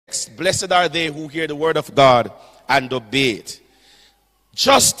Blessed are they who hear the word of God and obey it.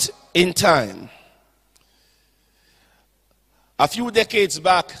 Just in time. A few decades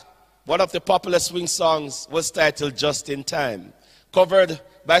back, one of the popular swing songs was titled Just in Time, covered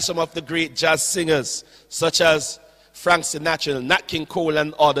by some of the great jazz singers such as Frank Sinatra, Nat King Cole,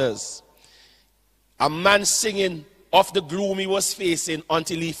 and others. A man singing of the gloom he was facing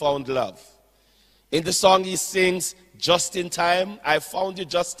until he found love. In the song he sings, just in time, I found you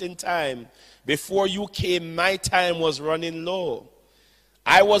just in time. Before you came, my time was running low.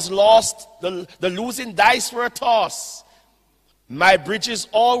 I was lost, the losing dice were tossed. My bridges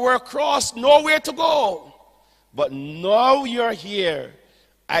all were crossed, nowhere to go. But now you're here,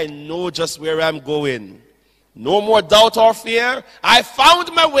 I know just where I'm going. No more doubt or fear, I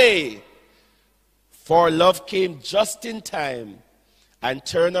found my way. For love came just in time and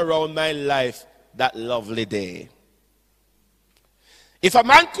turned around my life that lovely day. If a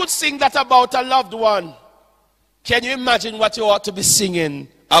man could sing that about a loved one, can you imagine what you ought to be singing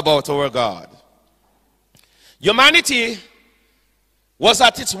about our God? Humanity was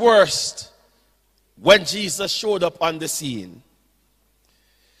at its worst when Jesus showed up on the scene.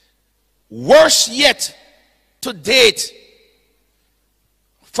 Worse yet, to date,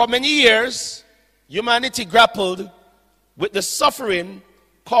 for many years, humanity grappled with the suffering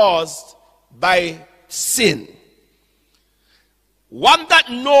caused by sin. One that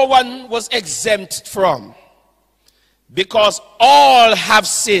no one was exempt from. Because all have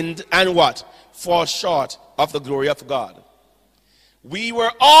sinned and what? Fall short of the glory of God. We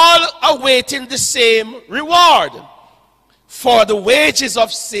were all awaiting the same reward. For the wages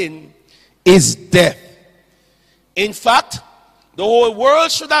of sin is death. In fact, the whole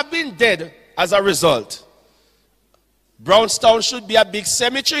world should have been dead as a result. Brownstown should be a big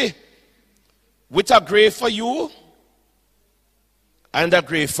cemetery with a grave for you and a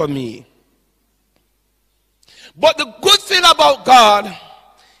grave for me. But the good thing about God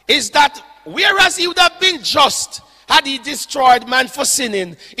is that whereas he would have been just had he destroyed man for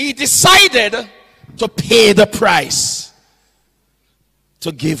sinning, he decided to pay the price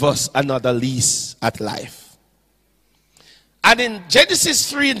to give us another lease at life. And in Genesis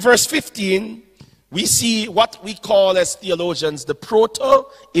 3 and verse 15, we see what we call as theologians the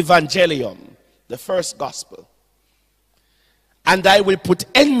proto-evangelium, the first gospel. And I will put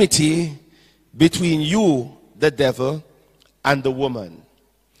enmity between you, the devil, and the woman,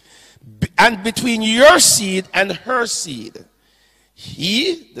 and between your seed and her seed.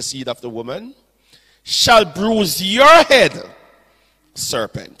 He, the seed of the woman, shall bruise your head,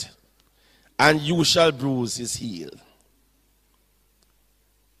 serpent, and you shall bruise his heel.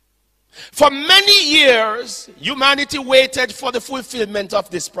 For many years, humanity waited for the fulfillment of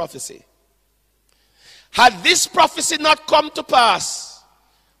this prophecy. Had this prophecy not come to pass,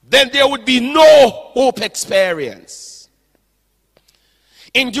 then there would be no hope experience.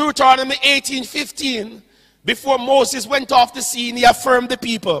 In Deuteronomy 18:15, before Moses went off the scene, he affirmed the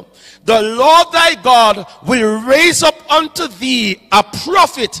people, the Lord thy God will raise up unto thee a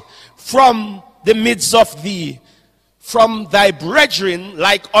prophet from the midst of thee, from thy brethren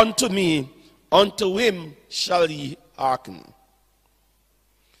like unto me, unto him shall ye hearken.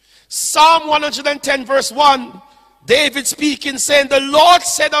 Psalm 110 verse 1, David speaking, saying, the Lord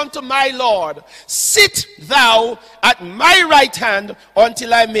said unto my Lord, sit thou at my right hand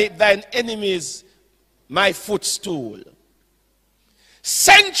until I make thine enemies my footstool.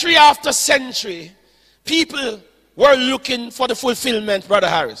 Century after century, people were looking for the fulfillment, Brother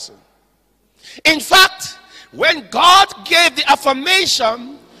Harrison. In fact, when God gave the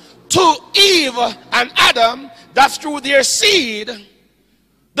affirmation to Eve and Adam that through their seed,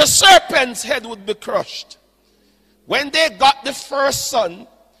 the serpent's head would be crushed. When they got the first son,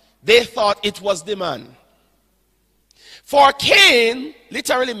 they thought it was the man. For Cain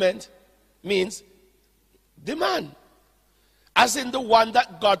literally means the man, as in the one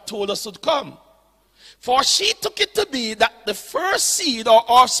that God told us would come. For she took it to be that the first seed or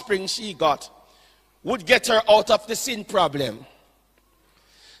offspring she got would get her out of the sin problem.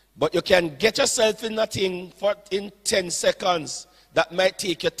 But you can get yourself in a thing in 10 seconds that might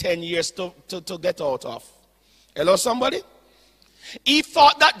take you 10 years to get out of. Hello, somebody? He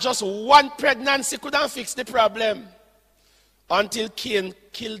thought that just one pregnancy couldn't fix the problem until Cain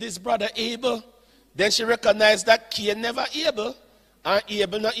killed his brother Abel. Then she recognized that Cain never able, and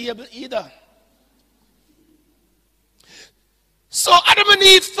Abel not able either. So Adam and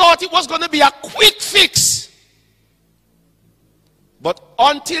Eve thought it was going to be a quick fix. But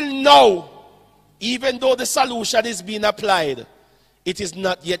until now, even though the solution is being applied, it is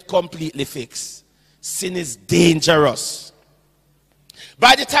not yet completely fixed. Sin is dangerous.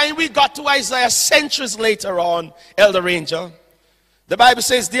 By the time we got to Isaiah, centuries later on, Elder Ranger, the Bible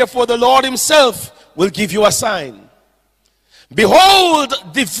says, therefore the Lord himself will give you a sign. Behold,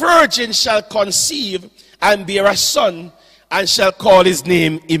 the virgin shall conceive and bear a son, and shall call his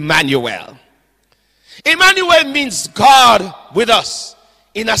name Emmanuel. Emmanuel means God with us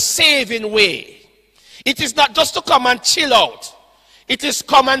in a saving way. It is not just to come and chill out. It is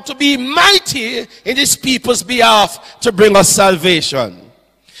come and to be mighty in his people's behalf to bring us salvation.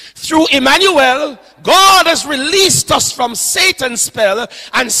 Through Emmanuel, God has released us from Satan's spell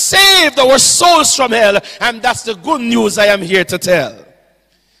and saved our souls from hell. And that's the good news I am here to tell.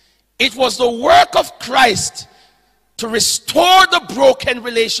 It was the work of Christ to restore the broken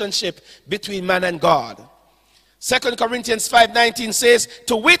relationship between man and God. 2 Corinthians 5:19 says,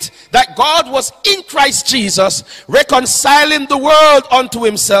 to wit, that God was in Christ Jesus, reconciling the world unto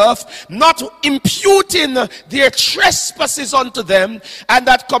himself, not imputing their trespasses unto them, and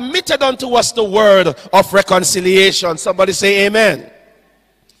that committed unto us the word of reconciliation. Somebody say amen.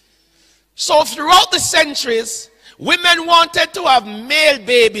 So throughout the centuries, women wanted to have male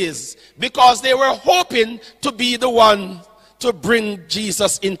babies because they were hoping to be the one to bring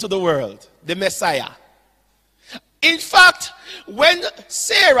Jesus into the world, the Messiah. In fact, when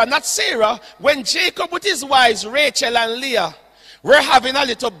when Jacob with his wives, Rachel and Leah, were having a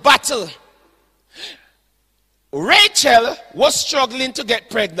little battle, Rachel was struggling to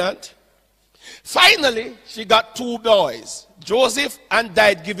get pregnant. Finally, she got 2 boys, Joseph, and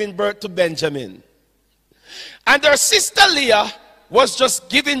died giving birth to Benjamin. And her sister Leah was just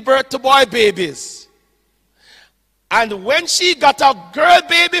giving birth to boy babies. And when she got a girl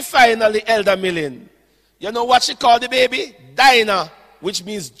baby finally, Elder Millen, you know what she called the baby? Dinah, which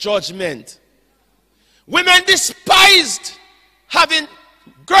means judgment. Women despised having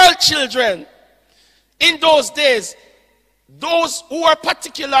girl children in those days. Those who were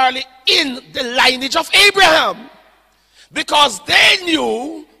particularly in the lineage of Abraham. Because they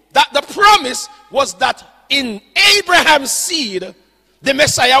knew that the promise was that in Abraham's seed, the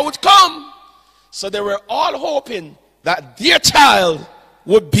Messiah would come. So they were all hoping that their child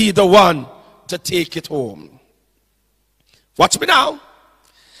would be the one to take it home. Watch me now.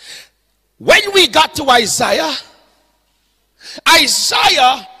 When we got to Isaiah,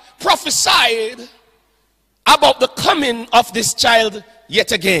 Isaiah prophesied about the coming of this child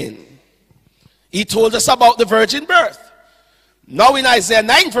yet again. He told us about the virgin birth. Now in Isaiah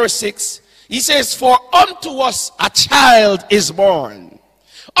 9 verse 6, he says, for unto us a child is born,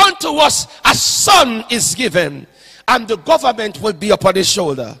 unto us a son is given, and the government will be upon his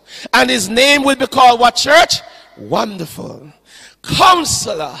shoulder. And his name will be called what, church? Wonderful,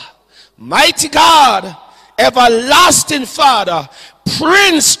 Counselor, Mighty God, Everlasting Father,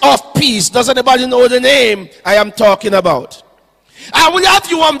 Prince of Peace. Does anybody know the name I am talking about? I will have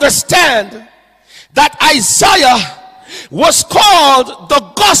you understand that Isaiah was called the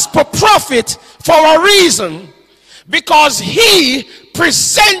gospel prophet for a reason. Because he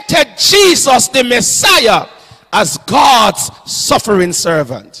presented Jesus the Messiah as God's suffering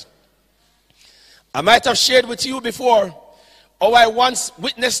servant. I might have shared with you before, I once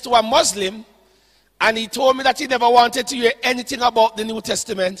witnessed to a Muslim, and he told me that he never wanted to hear anything about the New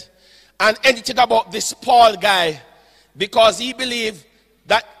Testament and anything about this Paul guy, because he believed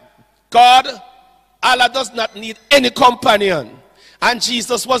that Allah does not need any companion, and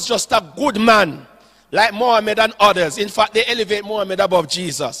Jesus was just a good man like Muhammad and others. In fact, they elevate Muhammad above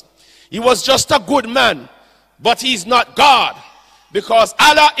Jesus. He was just a good man, but he's not God, because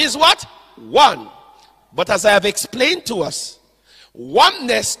Allah is what? One. But as I have explained to us,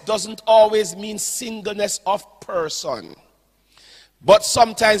 oneness doesn't always mean singleness of person, but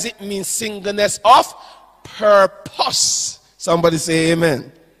sometimes it means singleness of purpose. Somebody say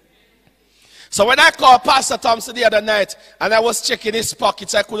amen. So when I called Pastor Thompson the other night and I was checking his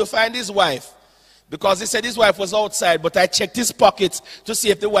pockets, I couldn't find his wife, because he said his wife was outside, but I checked his pockets to see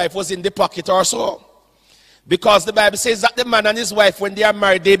if the wife was in the pocket or so. Because the Bible says that the man and his wife, when they are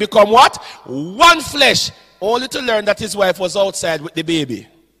married, they become what? One flesh. Only to learn that his wife was outside with the baby.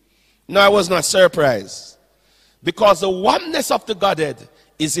 No, I was not surprised. Because the oneness of the Godhead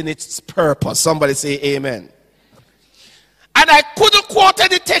is in its purpose. Somebody say amen. And I couldn't quote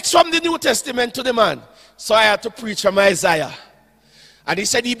any text from the New Testament to the man. So I had to preach from Isaiah. And he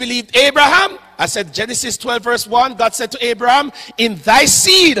said he believed Abraham. I said Genesis 12 verse 1. God said to Abraham, in thy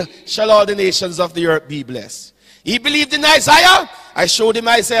seed shall all the nations of the earth be blessed. He believed in Isaiah. I showed him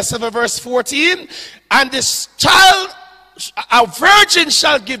Isaiah 7 verse 14. And this child, a virgin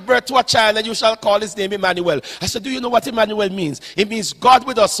shall give birth to a child, and you shall call his name Emmanuel. I said, do you know what Emmanuel means? It means God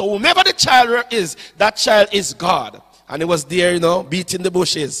with us. So whomever the child is, that child is God. And he was there, you know, beating the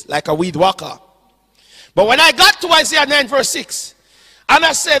bushes like a weed whacker. But when I got to Isaiah 9 verse 6, and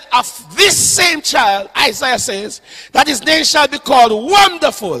I said, of this same child, Isaiah says, that his name shall be called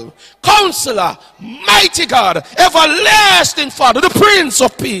Wonderful, Counselor, Mighty God, Everlasting Father, the Prince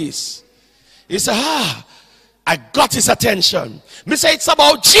of Peace. He said, I got his attention. Me say it's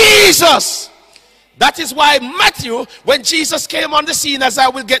about Jesus. That is why Matthew, when Jesus came on the scene, as I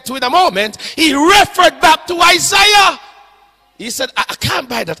will get to in a moment, he referred back to Isaiah. He said, I can't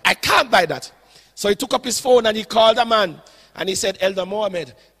buy that. I can't buy that. So he took up his phone and he called a man. And he said, Elder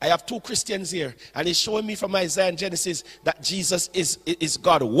Mohammed, I have 2 Christians here. And he's showing me from Isaiah and Genesis that Jesus is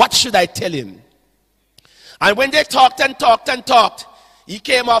God. What should I tell him? And when they talked and talked and talked, he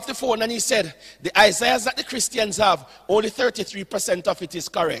came off the phone and he said, the Isaiahs that the Christians have, only 33% of it is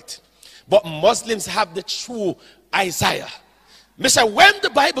correct. But Muslims have the true Isaiah. Mister, when the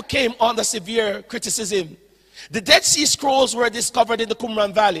Bible came under severe criticism, the Dead Sea Scrolls were discovered in the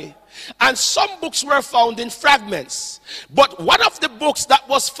Qumran Valley. And some books were found in fragments. But one of the books that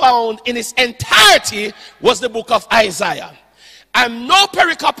was found in its entirety was the book of Isaiah. And no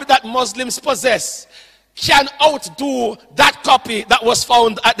pericopy that Muslims possess can outdo that copy that was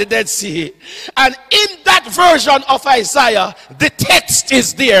found at the Dead Sea. And in that version of Isaiah, the text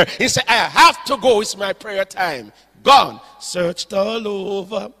is there. He said, I have to go. It's my prayer time. Gone. Searched all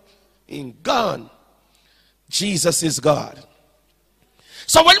over. In gone. Jesus is God.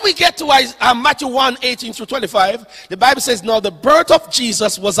 So when we get to Matthew 1, 18 through 25, the Bible says, now the birth of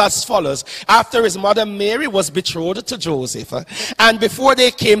Jesus was as follows. After his mother Mary was betrothed to Joseph, and before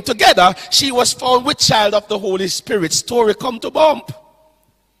they came together, she was found with child of the Holy Spirit. Story come to bump.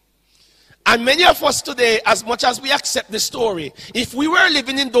 And many of us today, as much as we accept the story, if we were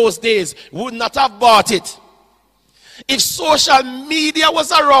living in those days, we would not have bought it. If social media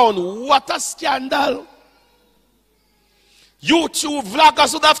was around, what a scandal. YouTube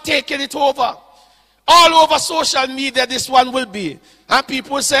vloggers would have taken it over. All over social media, this one will be. And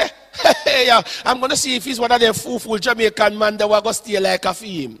people say, hey, I'm going to see if he's one of them fool Jamaican man that will go stay like a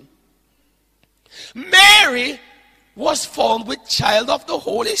theme. Mary was found with child of the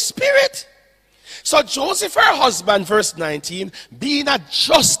Holy Spirit. So Joseph, her husband, verse 19, being a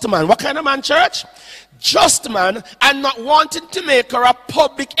just man. What kind of man, church? Just man, and not wanting to make her a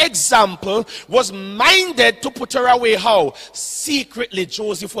public example, was minded to put her away. How? Secretly.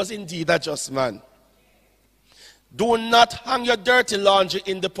 Joseph was indeed a just man. Do not hang your dirty laundry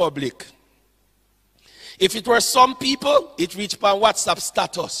in the public. If it were some people, it reached on WhatsApp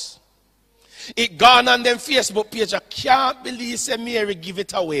status. It gone on them Facebook page. I can't believe say Mary give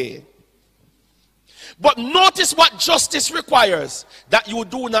it away. But notice what justice requires, that you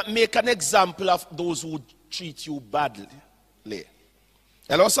do not make an example of those who treat you badly.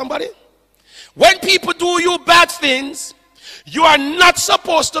 Hello, somebody? When people do you bad things, you are not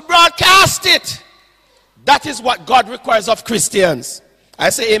supposed to broadcast it. That is what God requires of Christians. I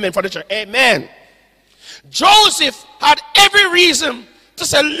say amen for the church. Amen. Joseph had every reason to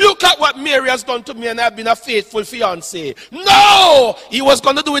say, look at what Mary has done to me and I've been a faithful fiancé. No! He was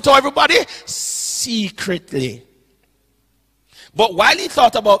going to do it to everybody secretly. But while he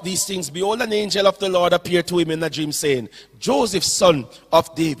thought about these things, behold, an angel of the Lord appeared to him in a dream, saying, Joseph, son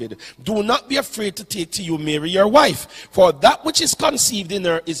of David, do not be afraid to take to you Mary, your wife, for that which is conceived in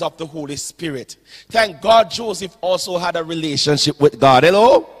her is of the Holy Spirit. Thank God Joseph also had a relationship with God.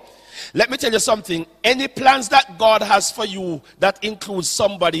 Hello? Let me tell you something. Any plans that God has for you that includes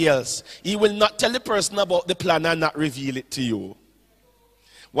somebody else, he will not tell the person about the plan and not reveal it to you.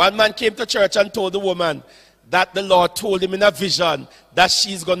 One man came to church and told the woman that the Lord told him in a vision that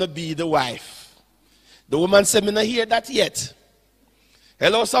she's going to be the wife. The woman said, "Me not hear that yet."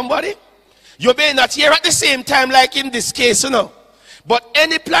 Hello, somebody? You may not hear at the same time like in this case, you know. But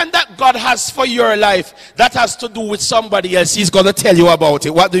any plan that God has for your life that has to do with somebody else, he's going to tell you about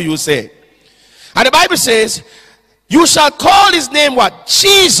it. What do you say? And the Bible says, you shall call his name what?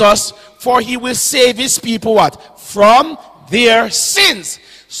 Jesus, for he will save his people what? From their sins.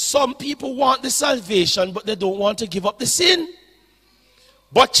 Some people want the salvation, but they don't want to give up the sin.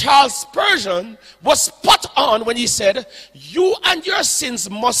 But Charles Spurgeon was spot on when he said, you and your sins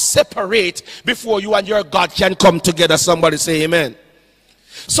must separate before you and your God can come together. Somebody say amen.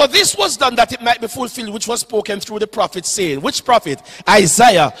 So this was done that it might be fulfilled, which was spoken through the prophet, saying, which prophet?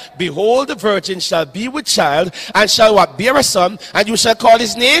 Isaiah. Behold, the virgin shall be with child, and shall what? Bear a son, and you shall call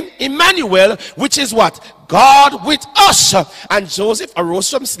his name Emmanuel, which is what? God with us. And Joseph arose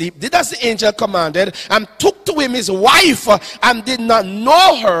from sleep, did as the angel commanded, and took to him his wife, and did not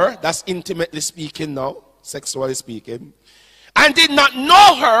know her. That's intimately speaking now, sexually speaking. And did not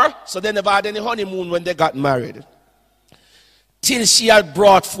know her, so they never had any honeymoon when they got married. till she had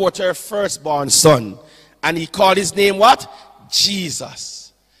brought forth her firstborn son. And he called his name what?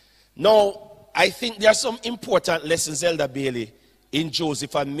 Jesus. Now, I think there are some important lessons, Elder Bailey, in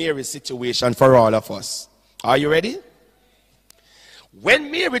Joseph and Mary's situation for all of us. Are you ready?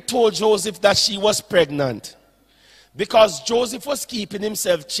 When Mary told Joseph that she was pregnant, because Joseph was keeping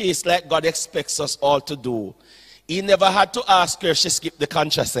himself chaste like God expects us all to do, he never had to ask her if she skipped the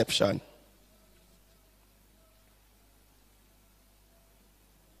contraception.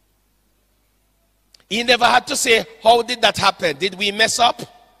 He never had to say, how did that happen? Did we mess up?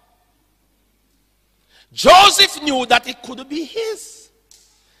 Joseph knew that it couldn't be his,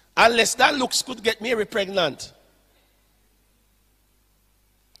 unless that looks could get Mary pregnant.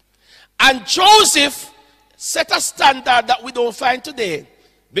 And Joseph set a standard that we don't find today,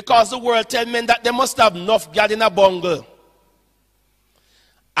 because the world tells men that they must have enough God in a bungle.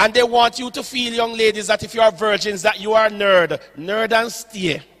 And they want you to feel, young ladies, that if you are virgins, that you are nerd and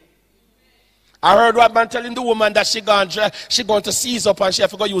stay. I heard one man telling the woman that she going to seize up and she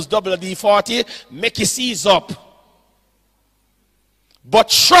have to go use WD-40, make it seize up. But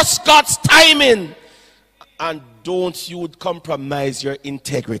trust God's timing and don't you compromise your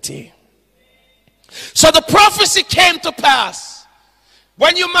integrity. So the prophecy came to pass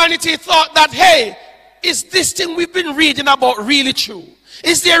when humanity thought that, hey, is this thing we've been reading about really true?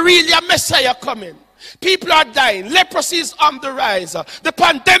 Is there really a Messiah coming? People are dying. Leprosy is on the rise. The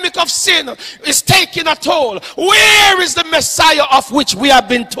pandemic of sin is taking a toll. Where is the Messiah of which we have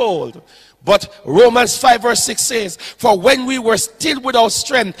been told? But Romans 5 verse 6 says, for when we were still without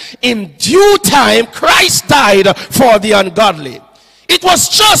strength, in due time Christ died for the ungodly. It was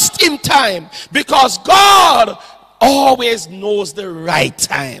just in time, because God always knows the right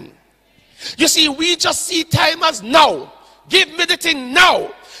time. You see, we just see time as now. Give me the thing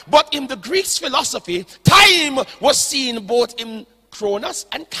now. But in the Greek's philosophy, time was seen both in Chronos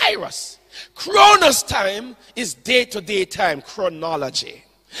and Kairos. Chronos time is day-to-day time, chronology.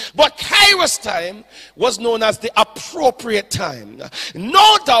 But Kairos time was known as the appropriate time.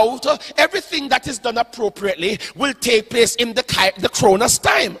 No doubt, everything that is done appropriately will take place in the Chronos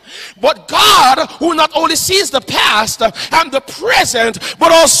time. But God, who not only sees the past and the present,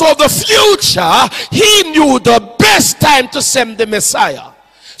 but also the future, he knew the best time to send the Messiah.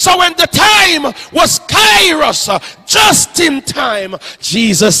 So when the time was Kairos, just in time,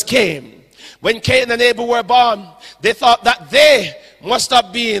 Jesus came. When Cain and Abel were born, they thought that they must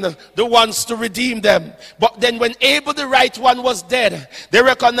have been the ones to redeem them. But then when Abel, the right one, was dead, they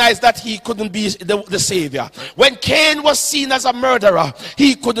recognized that he couldn't be the savior. When Cain was seen as a murderer,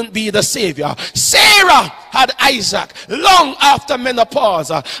 he couldn't be the savior. Sarah had Isaac long after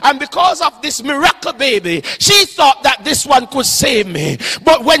menopause, and because of this miracle baby, she thought that this one could save me.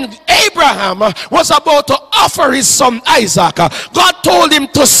 But when Abraham was about to offer his son Isaac, God told him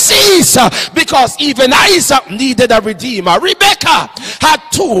to cease, because even Isaac needed a redeemer. Rebecca had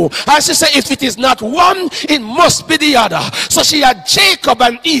two, and she said, if it is not one, it must be the other. So she had Jacob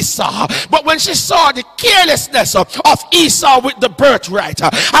and Esau. But when she saw the carelessness of Esau with the birthright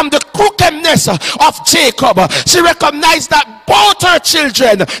and the crookedness of Jacob, she recognized that both her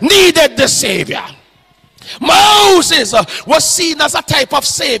children needed the Savior. Moses was seen as a type of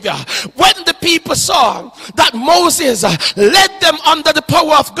savior. When the people saw that Moses led them under the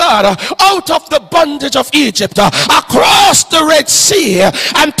power of God out of the bondage of Egypt, across the Red Sea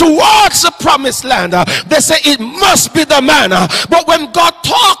and towards the promised land, they say it must be the man. But when God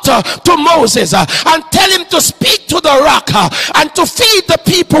talked to Moses and tell him to speak to the rock and to feed the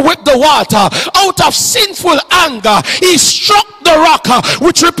people with the water, out of sinful anger he struck the rock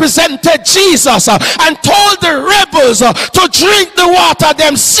which represented Jesus and told the rebels to drink the water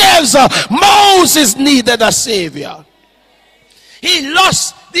themselves. Moses needed a savior. He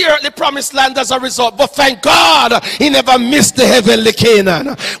lost the earthly promised land as a result, but thank God he never missed the heavenly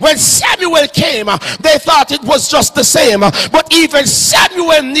Canaan. When Samuel came, they thought it was just the same, but even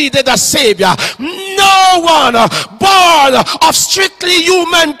Samuel needed a savior. No one born of strictly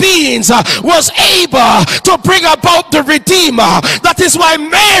human beings was able to bring about the Redeemer. That is why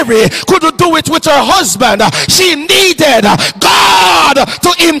Mary couldn't do it with her husband. She needed God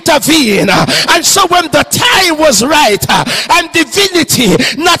to intervene. And so when the time was right, and divinity,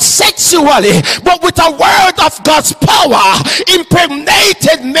 not sexually, but with a word of God's power,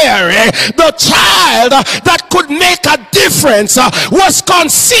 impregnated Mary, the child that could make a difference was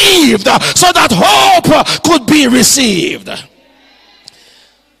conceived, so that hope could be received.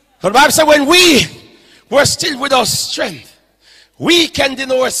 The Bible says, when we were still without strength, weakened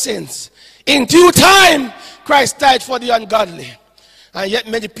in our sins, in due time Christ died for the ungodly. And yet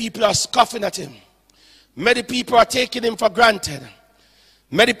many people are scoffing at him. Many people are taking him for granted.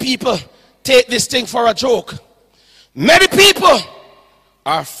 Many people take this thing for a joke. Many people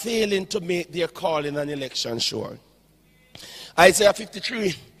are failing to make their calling and election sure. Isaiah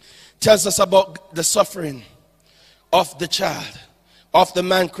 53 tells us about the suffering of the child, of the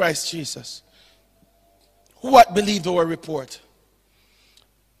man Christ Jesus. What believed our report?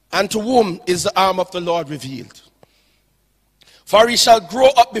 And to whom is the arm of the Lord revealed? For he shall grow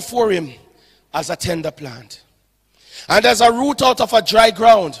up before him as a tender plant, and as a root out of a dry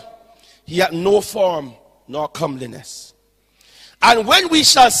ground. He had no form nor comeliness. And when we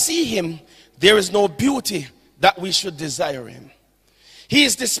shall see him, there is no beauty that we should desire him. He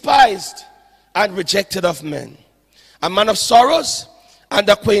is despised and rejected of men, a man of sorrows and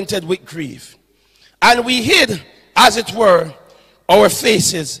acquainted with grief. And we hid, as it were, our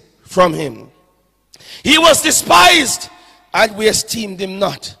faces from him. He was despised, and we esteemed him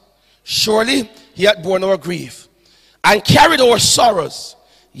not. Surely he had borne our grief and carried our sorrows,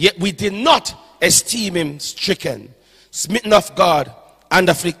 yet we did not esteem him stricken, smitten of God, and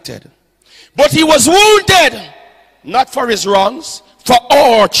afflicted. But he was wounded, not for his wrongs, for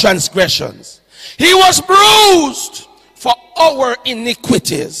our transgressions. He was bruised for our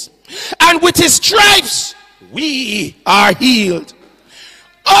iniquities, and with his stripes we are healed.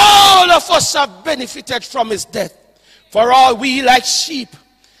 All of us have benefited from his death, for all we like sheep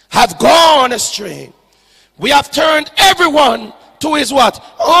have gone astray. We have turned everyone to his what?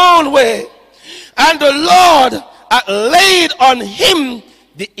 Own way. And the Lord hath laid on him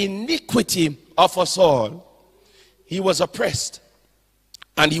the iniquity of us all. He was oppressed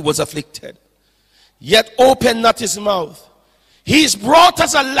and he was afflicted, yet opened not his mouth. He is brought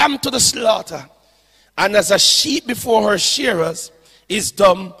as a lamb to the slaughter, and as a sheep before her shearers is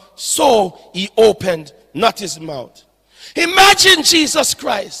dumb, so he opened not his mouth. Imagine Jesus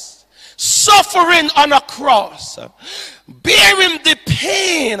Christ suffering on a cross, bearing the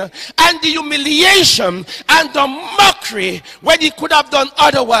pain and the humiliation and the mockery when he could have done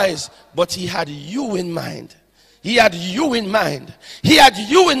otherwise. But he had you in mind. He had you in mind. He had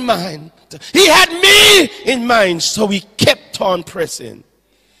you in mind. He had me in mind. So he kept on pressing.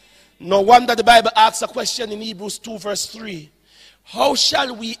 No wonder the Bible asks a question in Hebrews 2 verse 3. How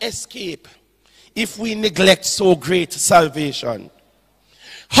shall we escape if we neglect so great salvation?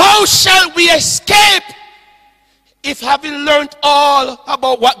 How shall we escape if, having learned all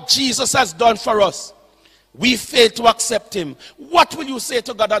about what Jesus has done for us, we fail to accept him? What will you say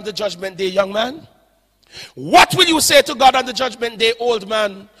to God on the judgment day, young man? What will you say to God on the judgment day, old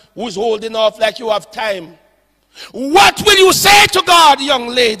man, who's holding off like you have time? What will you say to God, young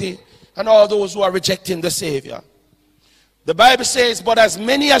lady, and all those who are rejecting the Savior? The Bible says, but as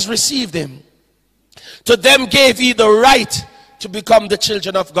many as received him, to them gave he the right to become the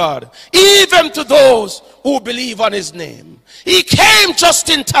children of God, even to those who believe on his name. He came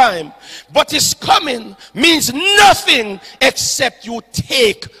just in time, but his coming means nothing except you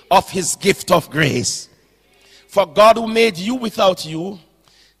take of his gift of grace. For God, who made you without you,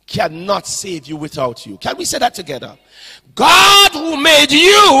 cannot save you without you. Can we say that together? God, who made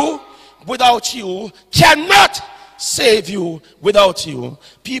you without you, cannot save you without you.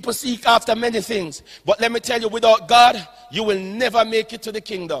 People seek after many things, but let me tell you, without God, you will never make it to the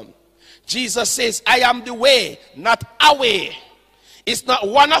kingdom. Jesus says, I am the way, not a way. It's not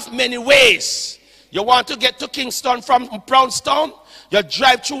one of many ways. You want to get to Kingston from Brownstown, you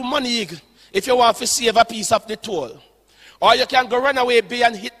drive through Moneygh if you want to save a piece of the toll. Or you can go Runaway Bay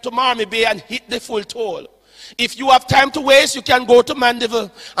and hit to Marmy Bay and hit the full toll. If you have time to waste, you can go to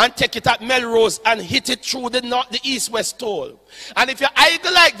Mandeville and take it at Melrose and hit it through the east-west toll. And if you're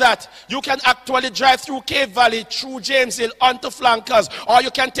idle like that, you can actually drive through Cave Valley, through James Hill, onto Flankers, or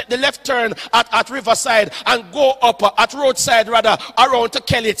you can take the left turn at Riverside and go up at Roadside, rather, around to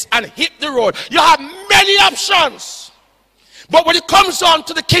Kellits and hit the road. You have many options. But when it comes on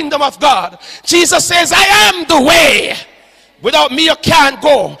to the kingdom of God, Jesus says, I am the way. Without me, you can't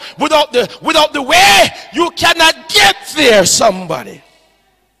go. Without the way, you cannot get there, somebody.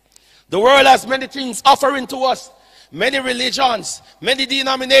 The world has many things offering to us. Many religions, many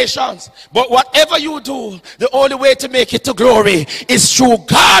denominations. But whatever you do, the only way to make it to glory is through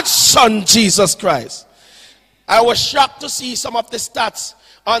God's Son, Jesus Christ. I was shocked to see some of the stats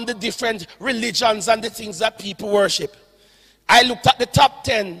on the different religions and the things that people worship. I looked at the top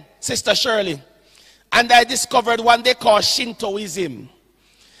 10, Sister Shirley, and I discovered one they call Shintoism.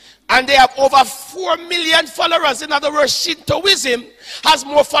 And they have over 4 million followers. In other words, Shintoism has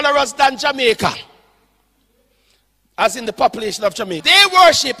more followers than Jamaica, as in the population of Jamaica. They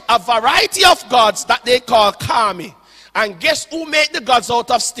worship a variety of gods that they call kami. And guess who made the gods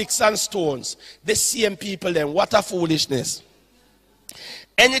out of sticks and stones? The same people then. What a foolishness.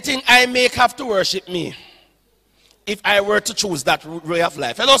 Anything I make have to worship me, if I were to choose that way of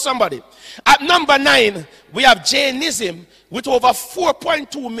life. Hello, somebody. At number 9, we have Jainism with over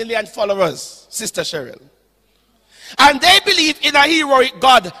 4.2 million followers, Sister Cheryl. And they believe in a heroic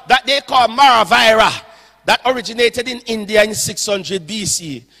god that they call Maravira, that originated in India in 600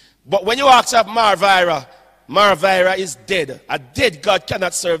 BC. But when you ask of Maravira, Maravira is dead. A dead god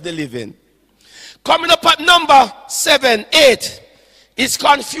cannot serve the living. Coming up at number 7, 8 is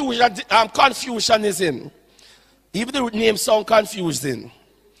Confucianism. Even the name sounds confusing.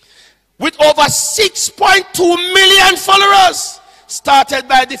 With over 6.2 million followers, started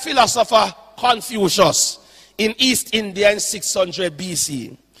by the philosopher Confucius in East India in 600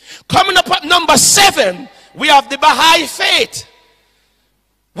 BC. Coming up at number 7, we have the Baha'i faith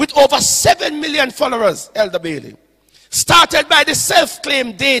with over 7 million followers, Elder Bailey. Started by the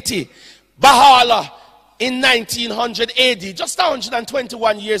self-claimed deity Baha'u'llah in 1900 AD, just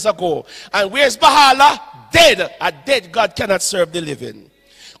 121 years ago. And where's Baha'u'llah? Dead. A dead God cannot serve the living.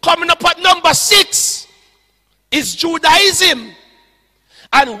 Coming up at number 6 is Judaism.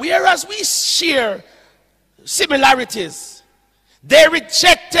 And whereas we share similarities, they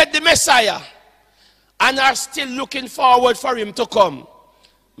rejected the Messiah and are still looking forward for him to come.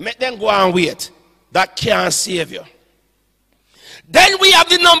 Make them go and wait. That can't save you. Then we have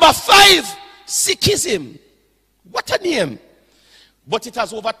the number 5, Sikhism. What a name. But it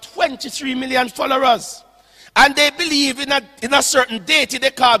has over 23 million followers. And they believe in a certain deity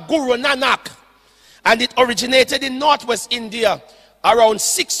they call Guru Nanak. And it originated in northwest India around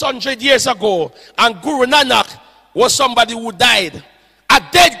 600 years ago. And Guru Nanak was somebody who died. A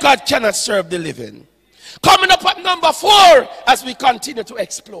dead God cannot serve the living. Coming up at number 4, as we continue to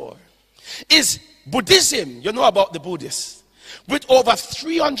explore, is Buddhism. You know about the Buddhists. With over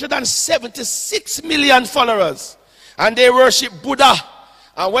 376 million followers. And they worship Buddha.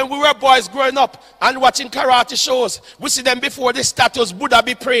 And when we were boys growing up and watching karate shows, we see them before the statues, Buddha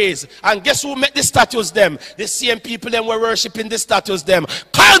be praised. And guess who made the statues them? The same people them were worshiping the statues them.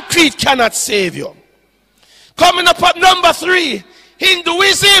 Concrete cannot save you. Coming up at number 3,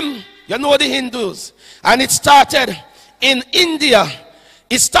 Hinduism. You know the Hindus. And it started in India.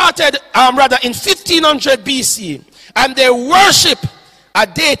 It started rather in 1500 BC. And they worship a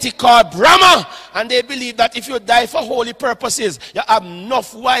deity called Brahma. And they believe that if you die for holy purposes, you have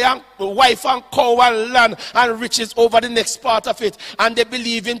enough wife and cow and land and riches over the next part of it. And they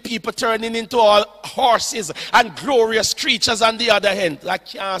believe in people turning into all horses and glorious creatures on the other hand. That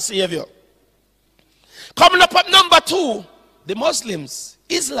can't save you. Coming up at number 2, the Muslims,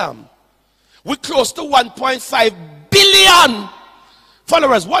 Islam. With close to 1.5 billion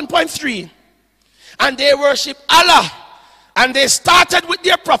followers, 1.3. And they worship Allah. And they started with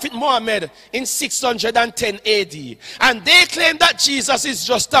their prophet Muhammad in 610 AD. And they claim that Jesus is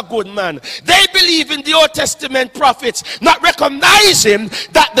just a good man. They believe in the Old Testament prophets, not recognizing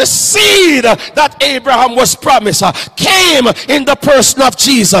that the seed that Abraham was promised came in the person of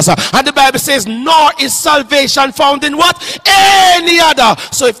Jesus. And the Bible says, nor is salvation found in what? Any other.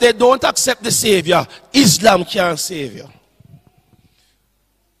 So if they don't accept the Savior, Islam can't save you.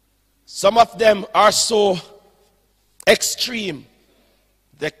 Some of them are so extreme.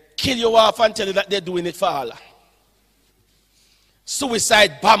 They kill you off and tell you that they're doing it for Allah.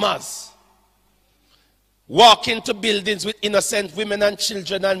 Suicide bombers walk into buildings with innocent women and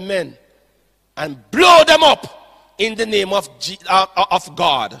children and men and blow them up in the name of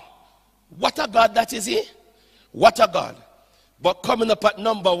God. What a God that is, he? What a God. But coming up at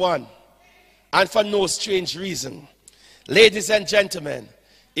number 1, and for no strange reason, ladies and gentlemen,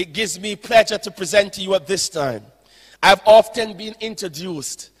 it gives me pleasure to present to you at this time. I've often been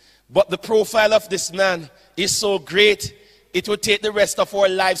introduced, but the profile of this man is so great, it will take the rest of our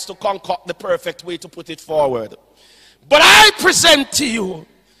lives to concoct the perfect way to put it forward. But I present to you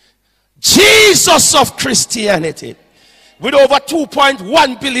Jesus of Christianity with over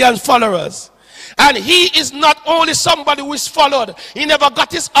 2.1 billion followers. And he is not only somebody who is followed, he never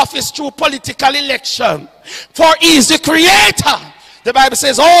got his office through political election, for he is the creator. The Bible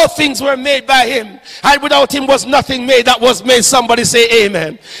says all things were made by him, and without him was nothing made that was made. Somebody say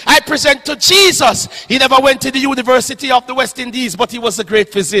amen. I present to Jesus. He never went to the University of the West Indies, but he was a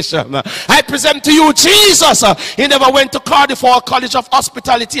great physician. I present to you Jesus. He never went to Cardiff or College of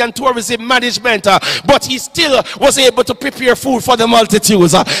Hospitality and Tourism Management, but he still was able to prepare food for the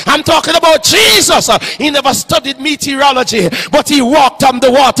multitudes. I'm talking about Jesus. He never studied meteorology, but he walked on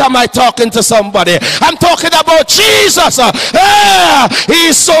the water. Am I talking to somebody? I'm talking about Jesus. Hey! He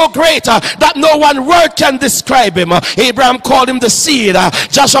is so great that no one word can describe him. Abraham called him the seed.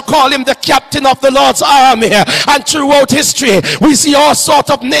 Joshua called him the captain of the Lord's army. And throughout history, we see all sorts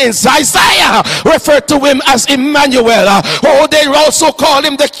of names. Isaiah referred to him as Emmanuel. Oh, they also call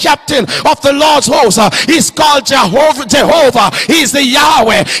him the captain of the Lord's host. He's called Jehovah. He's the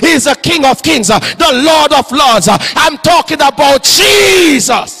Yahweh. He's the King of Kings, the Lord of Lords. I'm talking about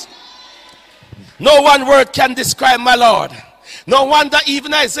Jesus. No one word can describe my Lord. No wonder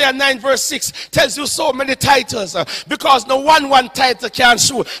even Isaiah 9 verse 6 tells you so many titles, because no one title can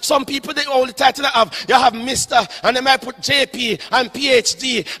show. Some people, the only title they have, you have Mr. and they might put JP and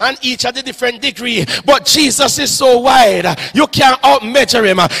PhD and each of the different degree. But Jesus is so wide, you can't outmeasure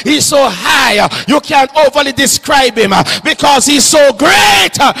him. He's so high, you can't overly describe him, because he's so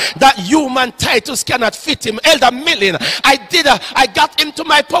great that human titles cannot fit him. Elder Millen, I got into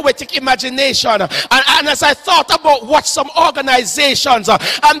my poetic imagination, and as I thought about what some organizations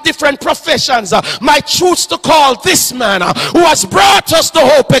and different professions might choose to call this man who has brought us the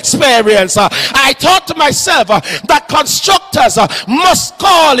hope experience, I thought to myself that constructors must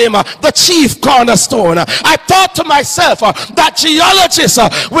call him the chief cornerstone. I thought to myself that geologists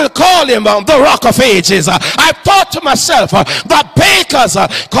will call him the rock of ages. I thought to myself that bakers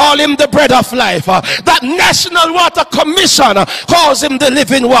call him the bread of life, that National Water Commission calls him the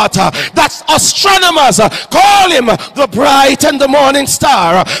living water, that astronomers call him the bright and the morning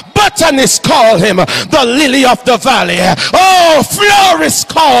star, botanists call him the lily of the valley, oh, florist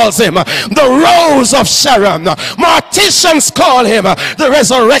calls him the rose of Sharon, morticians call him the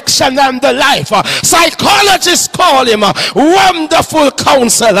resurrection and the life, psychologists call him wonderful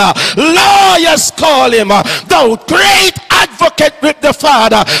counselor, lawyers call him the great advocate with the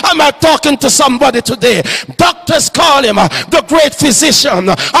Father. Am I talking to somebody today? Doctors call him the great physician,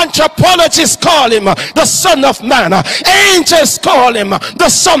 anthropologists call him the Son of Man, angels call him the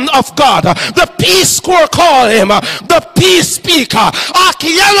Son of God, the Peace Corps call him the Peace Speaker,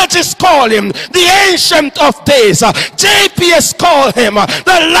 archaeologists call him the Ancient of Days, JPS call him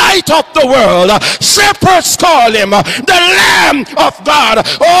the Light of the World, shepherds call him the Lamb of God.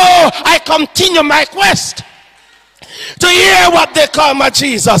 Oh, I continue my quest to hear what they call my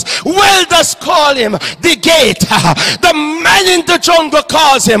Jesus. Welders call him the gate. The man in the jungle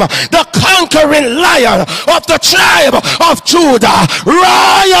calls him the conquering lion of the tribe of Judah.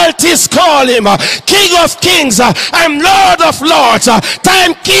 Royalties call him King of Kings and Lord of Lords.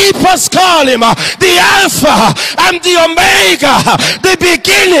 Timekeepers call him the Alpha and the Omega, the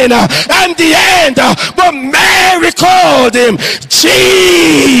beginning and the end. But Mary called him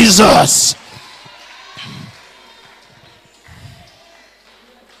Jesus.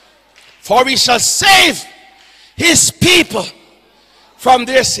 For he shall save his people from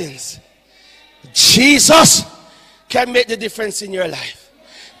their sins. Jesus can make the difference in your life.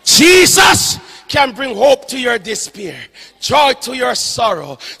 Jesus can bring hope to your despair, joy to your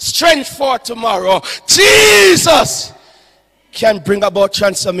sorrow, strength for tomorrow. Jesus can bring about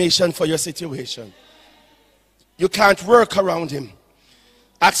transformation for your situation. You can't work around him.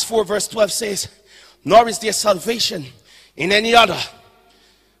 Acts 4 verse 12 says, nor is there salvation in any other.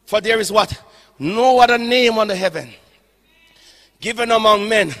 For there is what? No other name under heaven given among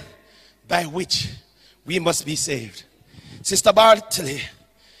men by which we must be saved. Sister Bartley,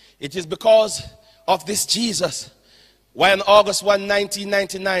 it is because of this Jesus why on August 1,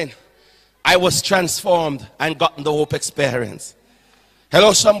 1999, I was transformed and gotten the hope experience.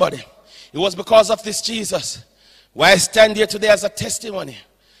 Hello, somebody. It was because of this Jesus why I stand here today as a testimony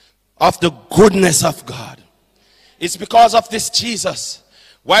of the goodness of God. It's because of this Jesus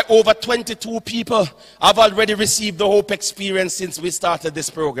why over 22 people have already received the hope experience since we started this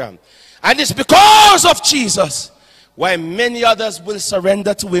program. And it's because of Jesus why many others will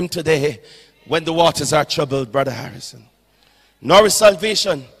surrender to him today when the waters are troubled, Brother Harrison. Nor is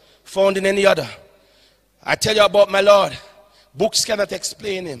salvation found in any other. I tell you about my Lord. Books cannot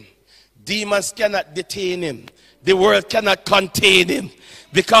explain him. Demons cannot detain him. The world cannot contain him,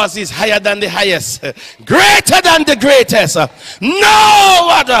 because he's higher than the highest, greater than the greatest. No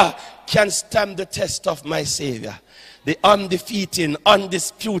other can stand the test of my Savior, the undefeated,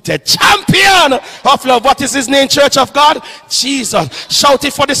 undisputed champion of love. What is his name, Church of God? Jesus. Shout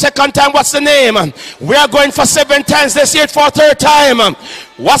it for the second time. What's the name? We are going for 7 times. Let's hear it for a 3rd time.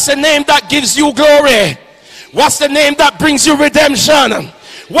 What's the name that gives you glory? What's the name that brings you redemption?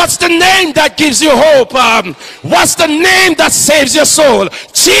 What's the name that gives you hope? What's the name that saves your soul?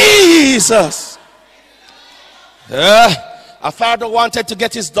 Jesus. A father wanted to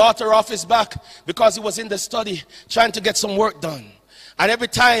get his daughter off his back because he was in the study trying to get some work done. And every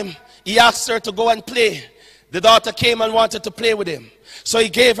time he asked her to go and play, The daughter came and wanted to play with him. So he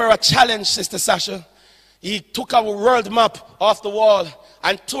gave her a challenge, Sister Sasha. He took a world map off the wall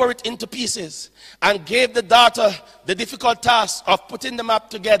and tore it into pieces and gave the daughter the difficult task of putting the map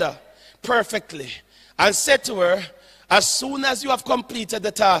together perfectly and said to her, as soon as you have completed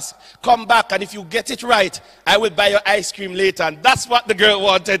the task, come back, and if you get it right, I will buy your ice cream later. And that's what the girl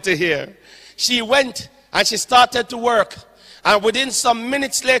wanted to hear. She went and she started to work, and within some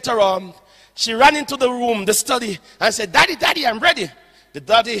minutes later on, she ran into the room, the study, and said, Daddy, Daddy, I'm ready. The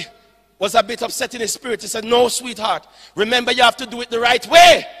daddy was a bit upset in his spirit. He said, no, sweetheart, remember you have to do it the right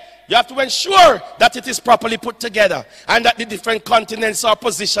way. You have to ensure that it is properly put together and that the different continents are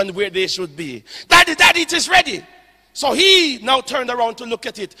positioned where they should be. Daddy, Daddy, it is ready. So he now turned around to look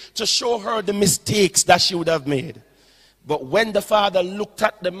at it, to show her the mistakes that she would have made. But when the father looked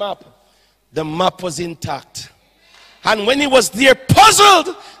at the map was intact. And when he was there,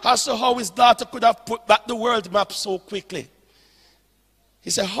 puzzled as to how his daughter could have put back the world map so quickly, he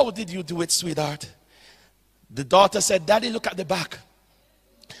said, how did you do it, sweetheart? The daughter said, Daddy, look at the back.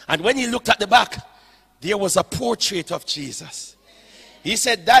 And when he looked at the back, there was a portrait of Jesus. He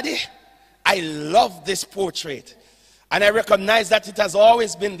said, Daddy, I love this portrait. And I recognize that it has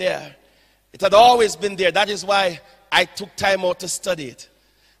always been there. It had always been there. That is why I took time out to study it.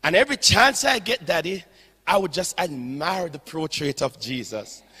 And every chance I get, Daddy, I would just admire the portrait of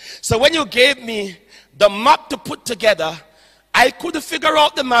Jesus. So when you gave me the map to put together, I couldn't figure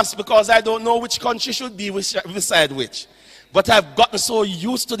out the maps because I don't know which country should be beside which. But I've gotten so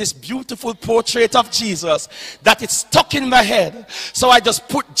used to this beautiful portrait of Jesus that it's stuck in my head. So I just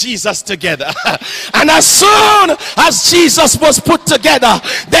put Jesus together. And as soon as Jesus was put together,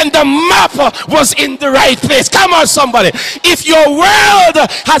 then the map was in the right place. Come on, somebody. If your world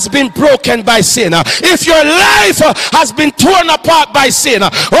has been broken by sin, if your life has been torn apart by sin,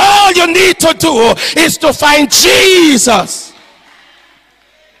 all you need to do is to find Jesus.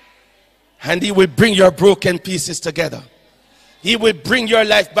 And he will bring your broken pieces together. He will bring your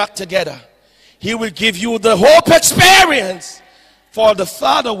life back together. He will give you the hope experience. For the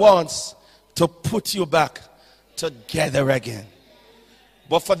Father wants to put you back together again.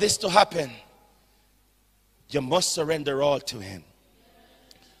 But for this to happen, you must surrender all to him.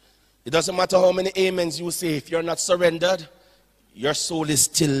 It doesn't matter how many amens you say. If you're not surrendered, your soul is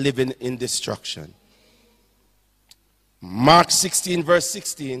still living in destruction. Mark 16 verse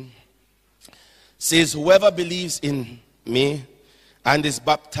 16 says, whoever believes in me and is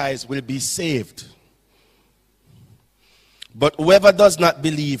baptized will be saved, but whoever does not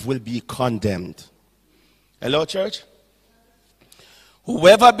believe will be condemned. Hello, church?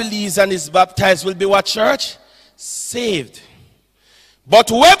 Whoever believes and is baptized will be what, church? Saved. But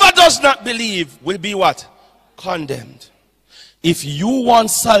whoever does not believe will be what? Condemned. If you want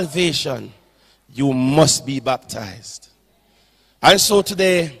salvation, you must be baptized. And so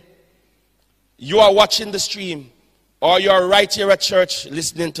today, you are watching the stream, or you are right here at church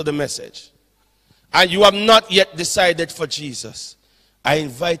listening to the message, and you have not yet decided for Jesus. I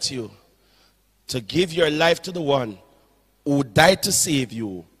invite you to give your life to the one who died to save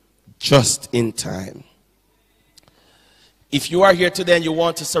you just in time. If you are here today and you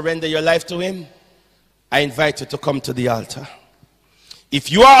want to surrender your life to him, I invite you to come to the altar.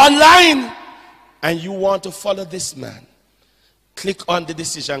 If you are online and you want to follow this man, click on the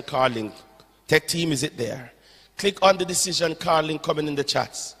decision card link. Tech team, is it there? Click on the decision card link coming in the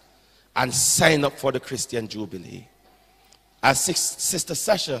chats and sign up for the Christian Jubilee. As Sister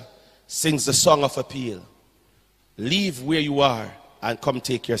Sasha sings the song of appeal, leave where you are and come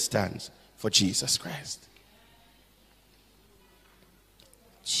take your stand for Jesus Christ.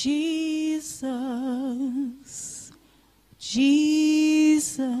 Jesus,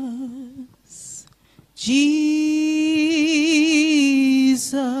 Jesus, Jesus,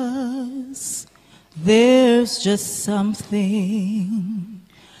 there's just something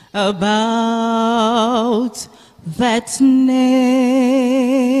about that name.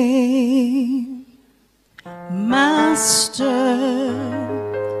 Master,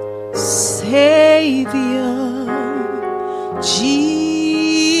 Savior, Jesus,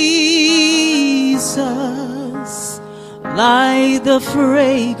 like the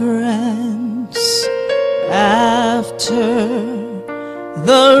fragrance after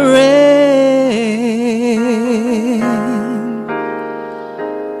the rain.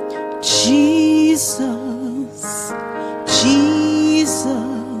 Jesus, Jesus,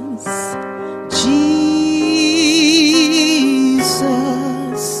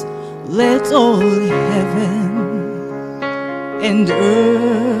 Jesus, let all heaven and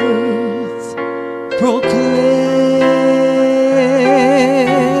earth proclaim.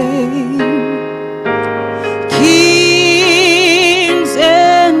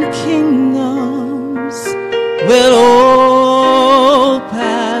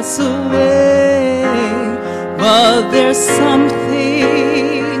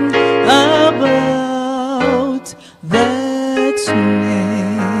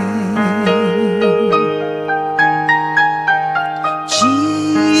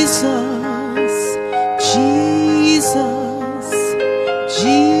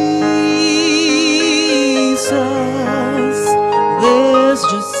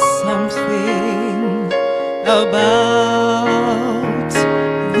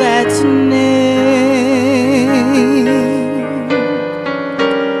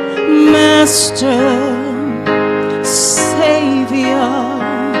 Master, Savior,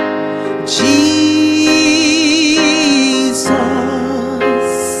 Jesus,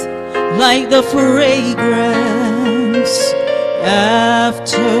 like the fragrance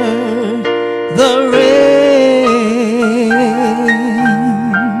after the rain.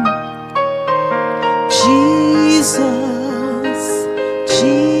 Jesus,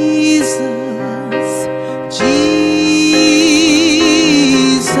 Jesus, Jesus,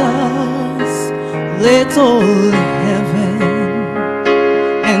 let all heaven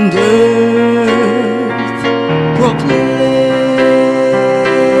and earth proclaim.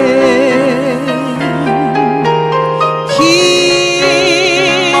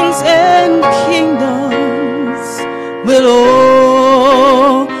 Kings and kingdoms will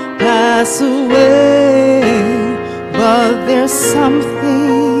all pass away, but there's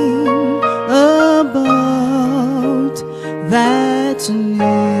something about that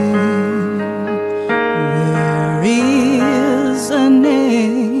name. There is a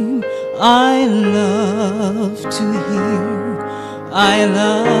name I love to hear, I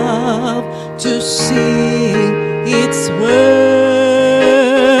love to sing its worth.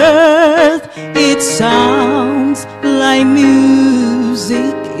 It sounds like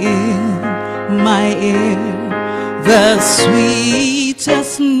music in my ear, the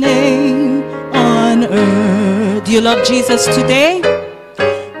sweetest name on earth. Do you love Jesus today?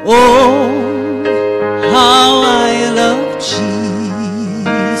 Oh, how I love Jesus.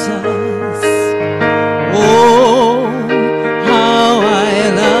 Oh, how I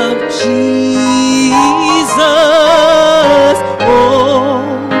love Jesus. Oh,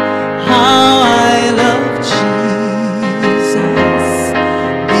 how I love Jesus,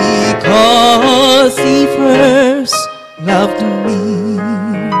 because he first loved me.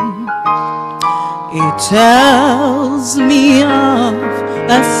 It tells me of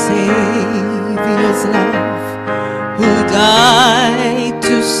a Savior's love, who died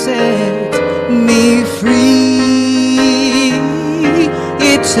to set me free.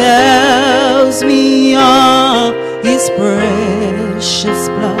 It tells me of his precious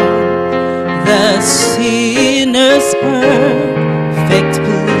blood, the sinner's perfect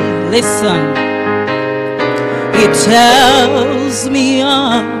plea. Listen, it tells me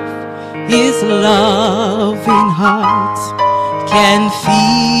of his loving heart, can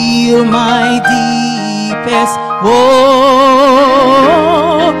feel my deepest woe,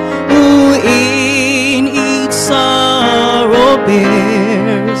 who in each sorrow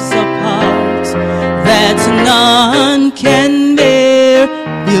bears a part that none can bear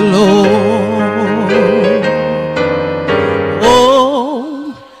below.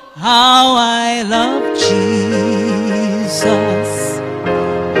 Oh, how I love Jesus.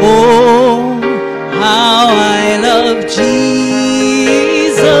 Oh, how I love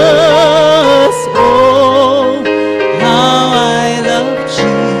Jesus. Oh, how I love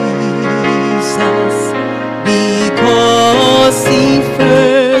Jesus, because he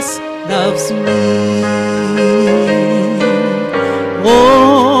first loves me.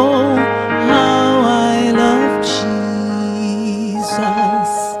 Oh, how I love Jesus.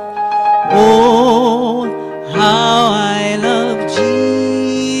 Oh, how I love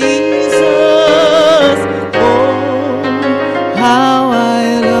Jesus. Oh, how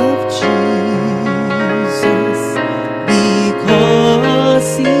I love Jesus, because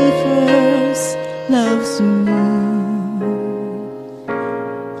he first loves me.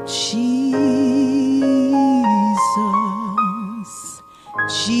 Jesus,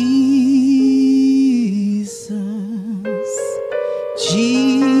 Jesus,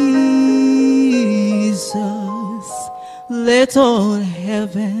 Jesus, let all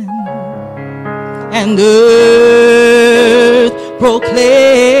heaven and earth proclaim.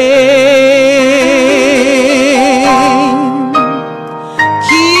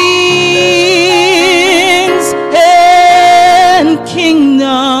 Kings and kingdoms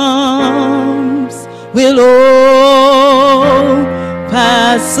will all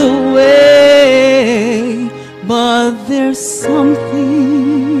pass away, but there's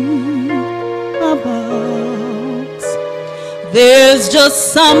something about, there's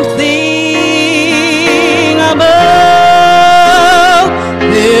just something about,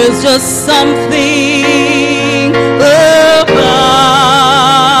 there's just something about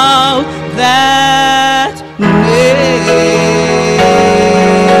that name.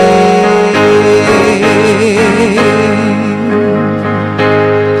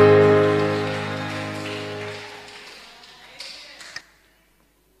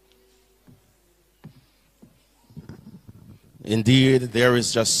 Indeed, there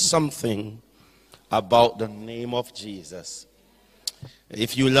is just something about the name of Jesus.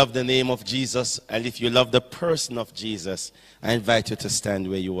 If you love the name of Jesus and if you love the person of Jesus, I invite you to stand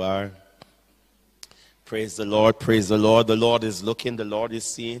where you are. Praise the Lord, praise the Lord. The Lord is looking, the Lord is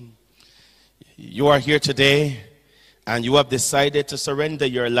seeing. You are here today and you have decided to surrender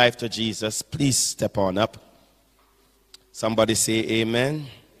your life to Jesus. Please step on up. Somebody say amen.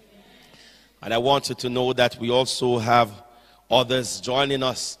 And I want you to know that we also have others joining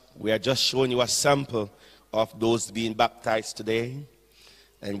us. We are just showing you a sample of those being baptized today.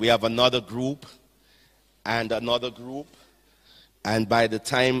 And we have another group and another group. And by the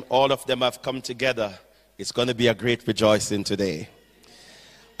time all of them have come together, it's going to be a great rejoicing today.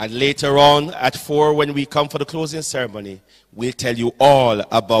 And later on at 4, when we come for the closing ceremony, we'll tell you all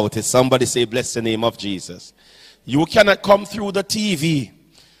about it. Somebody say, bless the name of Jesus. You cannot come through the TV.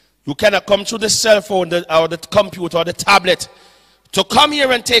 You cannot come through the cell phone or the computer or the tablet to come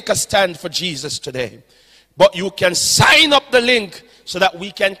here and take a stand for Jesus today. But you can sign up the link so that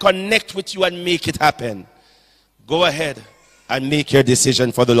we can connect with you and make it happen. Go ahead and make your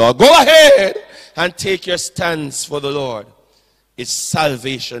decision for the Lord. Go ahead and take your stance for the Lord. It's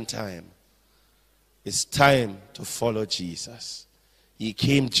salvation time. It's time to follow Jesus. He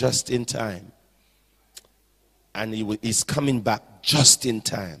came just in time. And he's coming back just in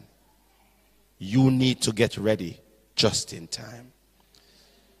time. You need to get ready just in time.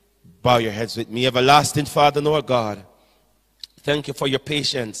 Bow your heads with me. Everlasting Father and our God, thank you for your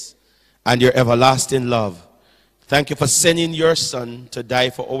patience and your everlasting love. Thank you for sending your Son to die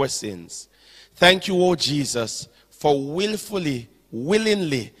for our sins. Thank you, O Jesus, for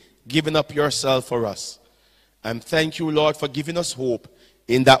willingly giving up yourself for us. And thank you, Lord, for giving us hope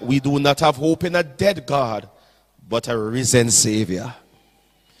in that we do not have hope in a dead God, but a risen Savior.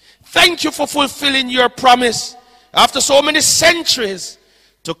 Thank you for fulfilling your promise after so many centuries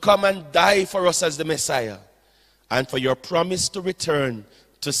to come and die for us as the Messiah, and for your promise to return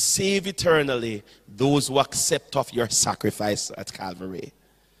to save eternally those who accept of your sacrifice at Calvary.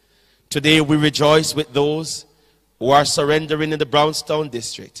 Today we rejoice with those who are surrendering in the Brownstown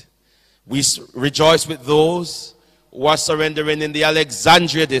district. We rejoice with those who are surrendering in the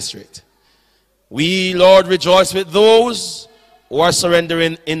Alexandria district. We, Lord, rejoice with those who are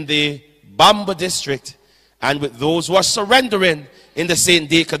surrendering in the Bamba district, and with those who are surrendering in the St.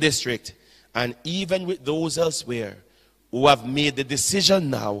 Dacre district, and even with those elsewhere who have made the decision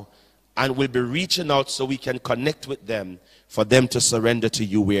now and will be reaching out so we can connect with them for them to surrender to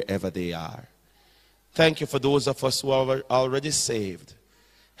you wherever they are. Thank you for those of us who are already saved.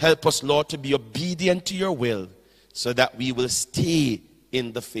 Help us, Lord, to be obedient to your will so that we will stay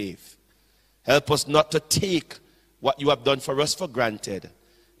in the faith. Help us not to take what you have done for us for granted,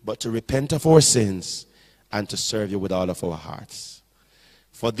 but to repent of our sins and to serve you with all of our hearts.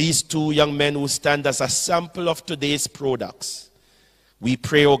 For these two young men who stand as a sample of today's products, we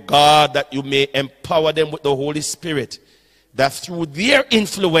pray, oh God, that you may empower them with the Holy Spirit, that through their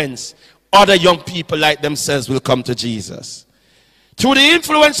influence, other young people like themselves will come to Jesus. Through the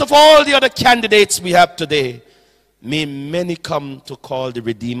influence of all the other candidates we have today, may many come to call the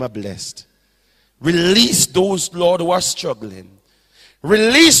Redeemer blessed. Release those, Lord, who are struggling.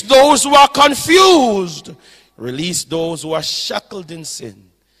 Release those who are confused. Release those who are shackled in sin.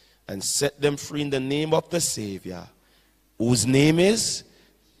 And set them free in the name of the Savior, whose name is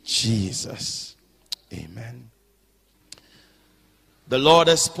Jesus. Amen. The Lord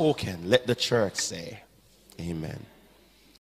has spoken. Let the church say, amen.